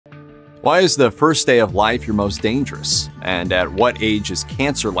Why is the first day of life your most dangerous? And at what age is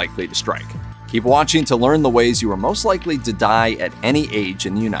cancer likely to strike? Keep watching to learn the ways you are most likely to die at any age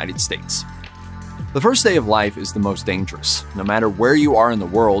in the United States. The first day of life is the most dangerous. No matter where you are in the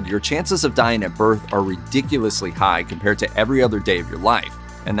world, your chances of dying at birth are ridiculously high compared to every other day of your life,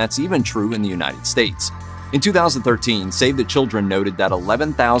 and that's even true in the United States. In 2013, Save the Children noted that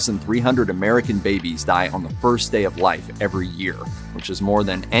 11,300 American babies die on the first day of life every year, which is more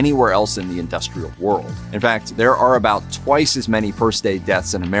than anywhere else in the industrial world. In fact, there are about twice as many first-day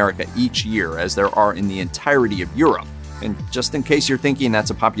deaths in America each year as there are in the entirety of Europe. And just in case you're thinking that's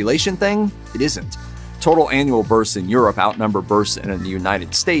a population thing, it isn't. Total annual births in Europe outnumber births in the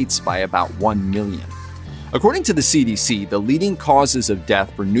United States by about 1 million. According to the CDC, the leading causes of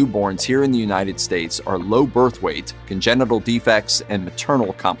death for newborns here in the United States are low birth weight, congenital defects, and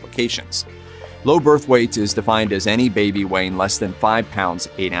maternal complications. Low birth weight is defined as any baby weighing less than 5 pounds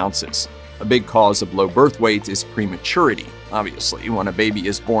 8 ounces. A big cause of low birth weight is prematurity. Obviously, when a baby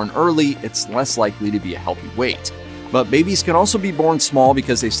is born early, it's less likely to be a healthy weight. But babies can also be born small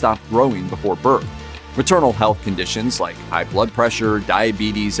because they stop growing before birth. Maternal health conditions like high blood pressure,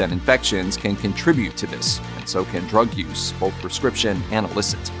 diabetes, and infections can contribute to this, and so can drug use, both prescription and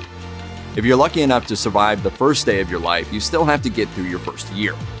illicit. If you're lucky enough to survive the first day of your life, you still have to get through your first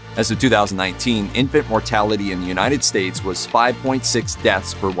year. As of 2019, infant mortality in the United States was 5.6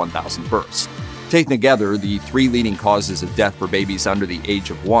 deaths per 1,000 births. Taken together, the three leading causes of death for babies under the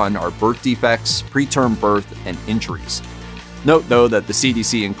age of 1 are birth defects, preterm birth, and injuries. Note, though, that the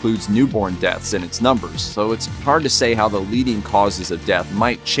CDC includes newborn deaths in its numbers, so it's hard to say how the leading causes of death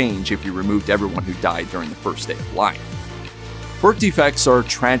might change if you removed everyone who died during the first day of life. Birth defects are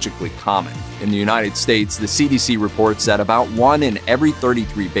tragically common. In the United States, the CDC reports that about 1 in every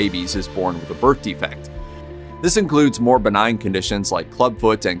 33 babies is born with a birth defect. This includes more benign conditions like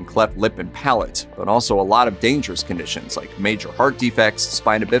clubfoot and cleft lip and palate, but also a lot of dangerous conditions like major heart defects,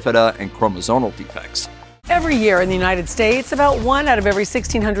 spina bifida, and chromosomal defects. Every year in the United States, about 1 out of every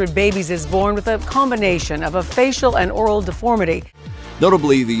 1,600 babies is born with a combination of a facial and oral deformity.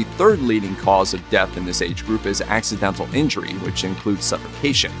 Notably, the third leading cause of death in this age group is accidental injury, which includes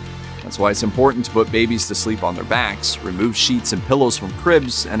suffocation. That's why it's important to put babies to sleep on their backs, remove sheets and pillows from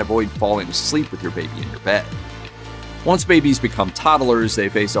cribs, and avoid falling asleep with your baby in your bed. Once babies become toddlers, they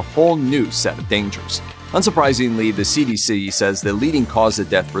face a whole new set of dangers. Unsurprisingly, the CDC says the leading cause of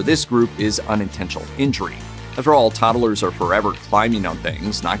death for this group is unintentional injury. After all, toddlers are forever climbing on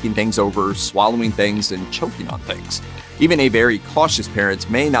things, knocking things over, swallowing things, and choking on things. Even a very cautious parent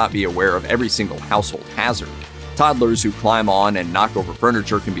may not be aware of every single household hazard. Toddlers who climb on and knock over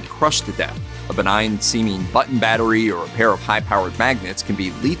furniture can be crushed to death. A benign-seeming button battery or a pair of high-powered magnets can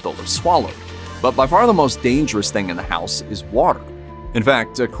be lethal if swallowed. But by far the most dangerous thing in the house is water. In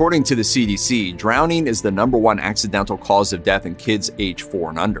fact, according to the CDC, drowning is the #1 accidental cause of death in kids age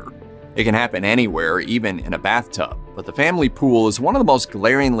 4 and under. It can happen anywhere, even in a bathtub, but the family pool is one of the most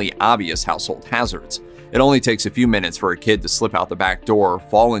glaringly obvious household hazards. It only takes a few minutes for a kid to slip out the back door,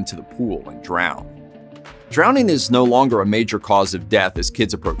 fall into the pool, and drown. Drowning is no longer a major cause of death as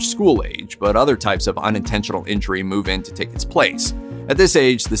kids approach school age, but other types of unintentional injury move in to take its place. At this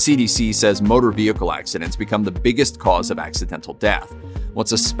age, the CDC says motor vehicle accidents become the biggest cause of accidental death.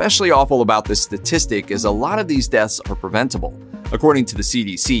 What's especially awful about this statistic is a lot of these deaths are preventable. According to the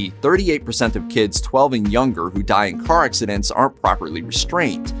CDC, 38% of kids 12 and younger who die in car accidents aren't properly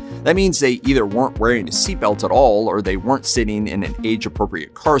restrained. That means they either weren't wearing a seatbelt at all or they weren't sitting in an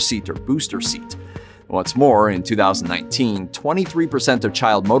age-appropriate car seat or booster seat. What's more, in 2019, 23% of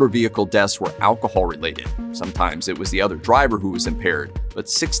child motor vehicle deaths were alcohol-related. Sometimes it was the other driver who was impaired, but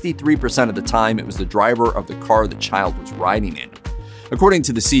 63% of the time it was the driver of the car the child was riding in. According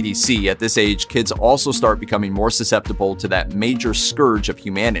to the CDC, at this age, kids also start becoming more susceptible to that major scourge of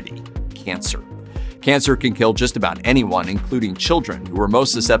humanity, cancer. Cancer can kill just about anyone, including children, who are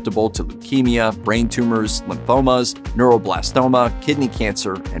most susceptible to leukemia, brain tumors, lymphomas, neuroblastoma, kidney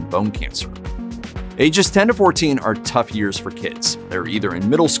cancer, and bone cancer. Ages 10 to 14 are tough years for kids. They're either in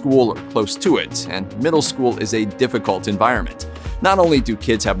middle school or close to it, and middle school is a difficult environment. Not only do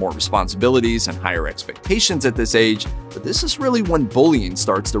kids have more responsibilities and higher expectations at this age, but this is really when bullying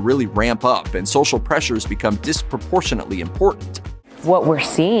starts to really ramp up and social pressures become disproportionately important. What we're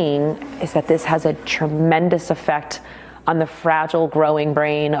seeing is that this has a tremendous effect on the fragile, growing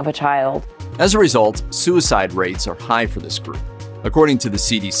brain of a child. As a result, suicide rates are high for this group. According to the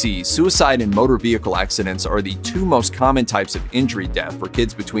CDC, suicide and motor vehicle accidents are the 2 most common types of injury death for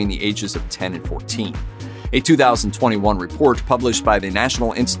kids between the ages of 10 and 14. A 2021 report published by the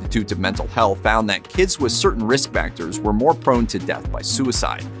National Institute of Mental Health found that kids with certain risk factors were more prone to death by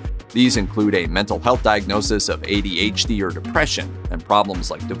suicide. These include a mental health diagnosis of ADHD or depression, and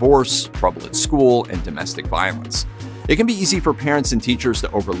problems like divorce, trouble at school, and domestic violence. It can be easy for parents and teachers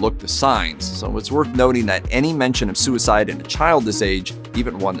to overlook the signs, so it's worth noting that any mention of suicide in a child this age,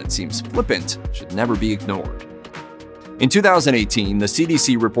 even one that seems flippant, should never be ignored. In 2018, the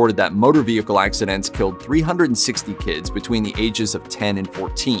CDC reported that motor vehicle accidents killed 360 kids between the ages of 10 and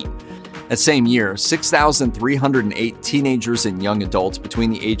 14. That same year, 6,308 teenagers and young adults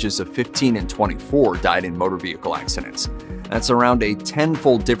between the ages of 15 and 24 died in motor vehicle accidents. That's around a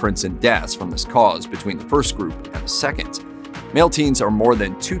tenfold difference in deaths from this cause between the first group and the second. Male teens are more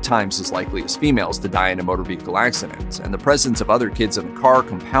than 2 times as likely as females to die in a motor vehicle accident, and the presence of other kids in the car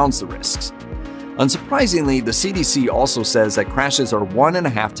compounds the risks. Unsurprisingly, the CDC also says that crashes are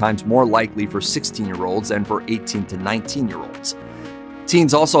 1.5 times more likely for 16-year-olds than for 18 to 19-year-olds.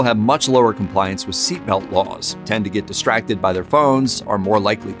 Teens also have much lower compliance with seatbelt laws, tend to get distracted by their phones, are more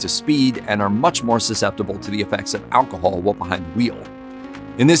likely to speed, and are much more susceptible to the effects of alcohol while behind the wheel.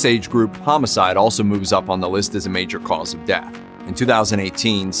 In this age group, homicide also moves up on the list as a major cause of death. In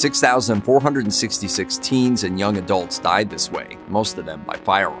 2018, 6,466 teens and young adults died this way, most of them by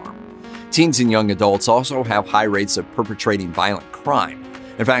firearm. Teens and young adults also have high rates of perpetrating violent crime.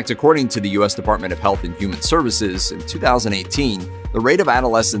 In fact, according to the U.S. Department of Health and Human Services, in 2018, the rate of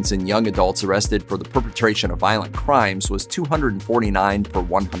adolescents and young adults arrested for the perpetration of violent crimes was 249 per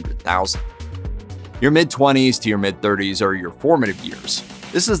 100,000. Your mid-20s to your mid-30s are your formative years.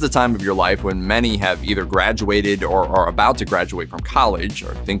 This is the time of your life when many have either graduated or are about to graduate from college,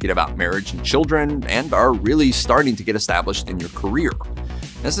 are thinking about marriage and children, and are really starting to get established in your career.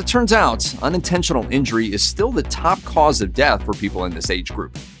 As it turns out, unintentional injury is still the top cause of death for people in this age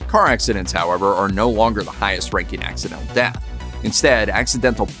group. Car accidents, however, are no longer the highest-ranking accidental death. Instead,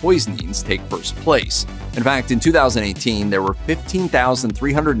 accidental poisonings take first place. In fact, in 2018, there were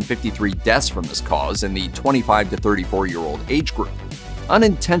 15,353 deaths from this cause in the 25 to 34-year-old age group.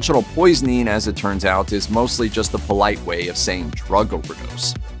 Unintentional poisoning, as it turns out, is mostly just a polite way of saying drug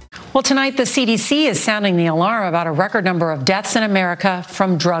overdose. Well, tonight the CDC is sounding the alarm about a record number of deaths in America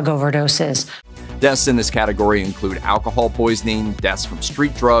from drug overdoses. Deaths in this category include alcohol poisoning, deaths from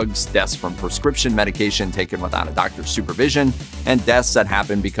street drugs, deaths from prescription medication taken without a doctor's supervision, and deaths that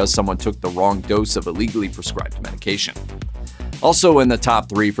happen because someone took the wrong dose of illegally prescribed medication. Also in the top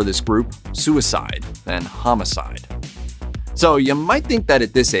 3 for this group, suicide and homicide. So you might think that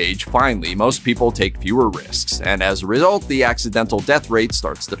at this age, finally, most people take fewer risks, and as a result, the accidental death rate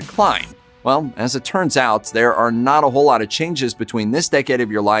starts to decline. Well, as it turns out, there are not a whole lot of changes between this decade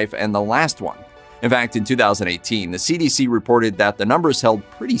of your life and the last one. In fact, in 2018, the CDC reported that the numbers held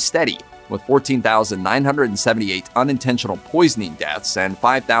pretty steady, with 14,978 unintentional poisoning deaths and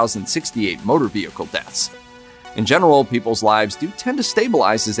 5,068 motor vehicle deaths. In general, people's lives do tend to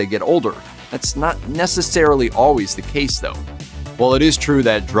stabilize as they get older. That's not necessarily always the case, though. While it is true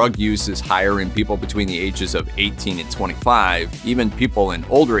that drug use is higher in people between the ages of 18 and 25, even people in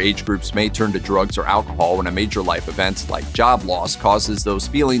older age groups may turn to drugs or alcohol when a major life event like job loss causes those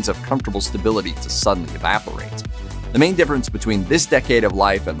feelings of comfortable stability to suddenly evaporate. The main difference between this decade of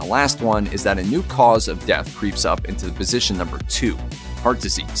life and the last one is that a new cause of death creeps up into the position number 2, heart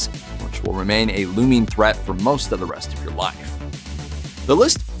disease, which will remain a looming threat for most of the rest of your life. The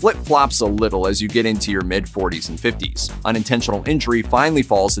list flip-flops a little as you get into your mid-40s and 50s. Unintentional injury finally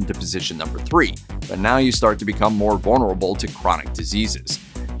falls into position number 3, but now you start to become more vulnerable to chronic diseases.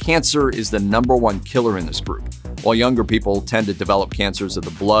 Cancer is the #1 killer in this group. While younger people tend to develop cancers of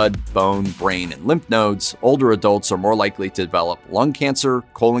the blood, bone, brain, and lymph nodes, older adults are more likely to develop lung cancer,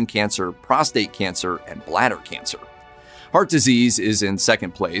 colon cancer, prostate cancer, and bladder cancer. Heart disease is in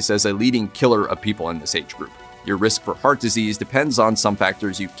second place as a leading killer of people in this age group. Your risk for heart disease depends on some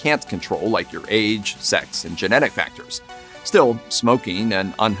factors you can't control, like your age, sex, and genetic factors. Still, smoking,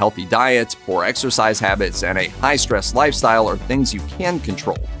 an unhealthy diet, poor exercise habits, and a high-stress lifestyle are things you can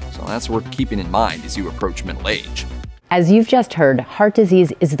control, so that's worth keeping in mind as you approach middle age. As you've just heard, heart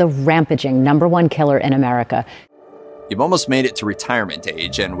disease is the rampaging #1 killer in America. You've almost made it to retirement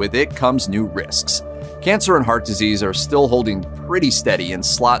age, and with it comes new risks. Cancer and heart disease are still holding pretty steady in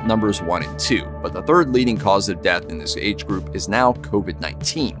slot numbers 1 and 2, but the third leading cause of death in this age group is now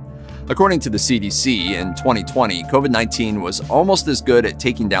COVID-19. According to the CDC, in 2020, COVID-19 was almost as good at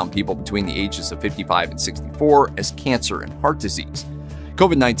taking down people between the ages of 55 and 64 as cancer and heart disease.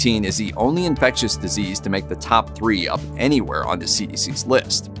 COVID-19 is the only infectious disease to make the top 3 up anywhere on the CDC's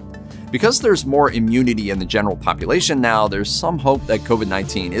list. Because there's more immunity in the general population now, there's some hope that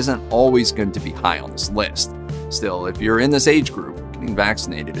COVID-19 isn't always going to be high on this list. Still, if you're in this age group, getting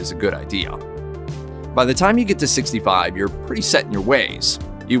vaccinated is a good idea. By the time you get to 65, you're pretty set in your ways.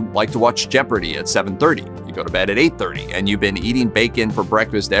 You like to watch Jeopardy at 7:30, you go to bed at 8:30, and you've been eating bacon for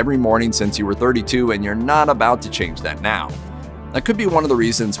breakfast every morning since you were 32, and you're not about to change that now. That could be one of the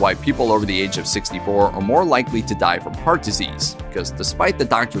reasons why people over the age of 64 are more likely to die from heart disease, because despite the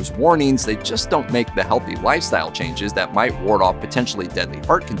doctor's warnings, they just don't make the healthy lifestyle changes that might ward off potentially deadly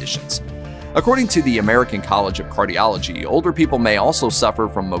heart conditions. According to the American College of Cardiology, older people may also suffer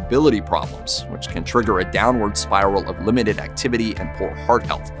from mobility problems, which can trigger a downward spiral of limited activity and poor heart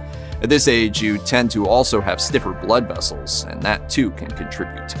health. At this age, you tend to also have stiffer blood vessels, and that too can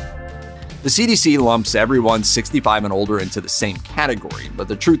contribute. The CDC lumps everyone 65 and older into the same category, but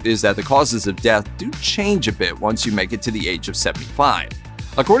the truth is that the causes of death do change a bit once you make it to the age of 75.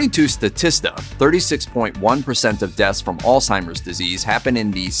 According to Statista, 36.1% of deaths from Alzheimer's disease happen in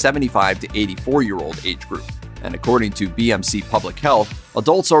the 75 to 84-year-old age group. And according to BMC Public Health,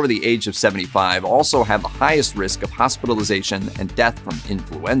 adults over the age of 75 also have the highest risk of hospitalization and death from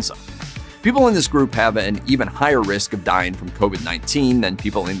influenza. People in this group have an even higher risk of dying from COVID-19 than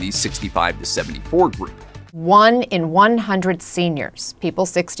people in the 65 to 74 group. 1 in 100 seniors, people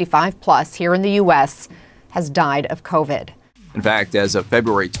 65 plus here in the U.S., has died of COVID. In fact, as of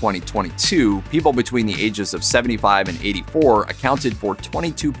February 2022, people between the ages of 75 and 84 accounted for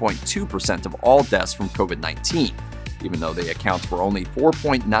 22.2% of all deaths from COVID-19, even though they account for only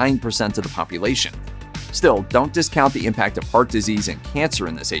 4.9% of the population. Still, don't discount the impact of heart disease and cancer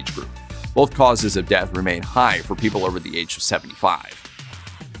in this age group. Both causes of death remain high for people over the age of 75.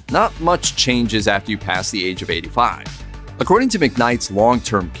 Not much changes after you pass the age of 85. According to McKnight's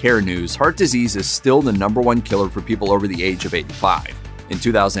long-term care news, heart disease is still the #1 killer for people over the age of 85. In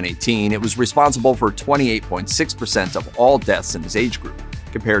 2018, it was responsible for 28.6% of all deaths in this age group,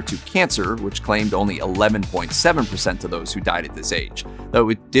 compared to cancer, which claimed only 11.7% of those who died at this age, though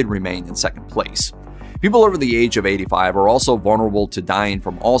it did remain in second place. People over the age of 85 are also vulnerable to dying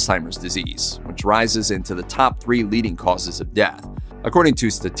from Alzheimer's disease, which rises into the top 3 leading causes of death. According to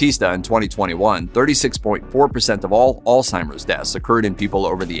Statista in 2021, 36.4% of all Alzheimer's deaths occurred in people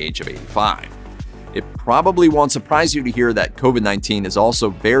over the age of 85. It probably won't surprise you to hear that COVID-19 is also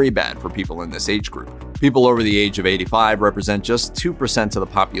very bad for people in this age group. People over the age of 85 represent just 2% of the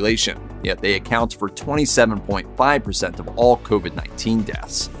population, yet they account for 27.5% of all COVID-19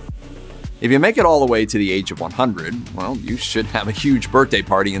 deaths. If you make it all the way to the age of 100, well, you should have a huge birthday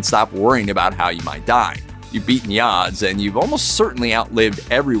party and stop worrying about how you might die. You've beaten the odds, and you've almost certainly outlived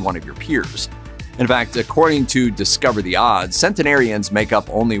every one of your peers. In fact, according to Discover the Odds, centenarians make up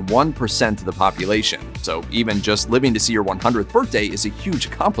only 1% of the population, so even just living to see your 100th birthday is a huge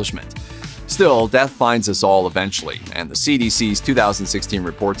accomplishment. Still, death finds us all eventually, and the CDC's 2016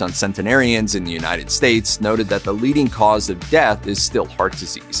 report on centenarians in the United States noted that the leading cause of death is still heart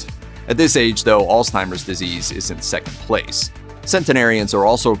disease. At this age, though, Alzheimer's disease is in second place. Centenarians are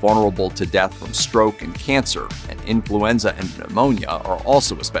also vulnerable to death from stroke and cancer, and influenza and pneumonia are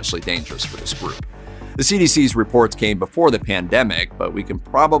also especially dangerous for this group. The CDC's reports came before the pandemic, but we can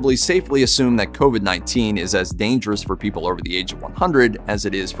probably safely assume that COVID-19 is as dangerous for people over the age of 100 as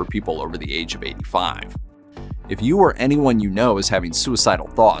it is for people over the age of 85. If you or anyone you know is having suicidal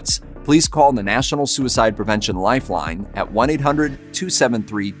thoughts, please call the National Suicide Prevention Lifeline at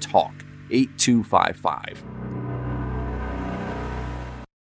 1-800-273-TALK, 8255.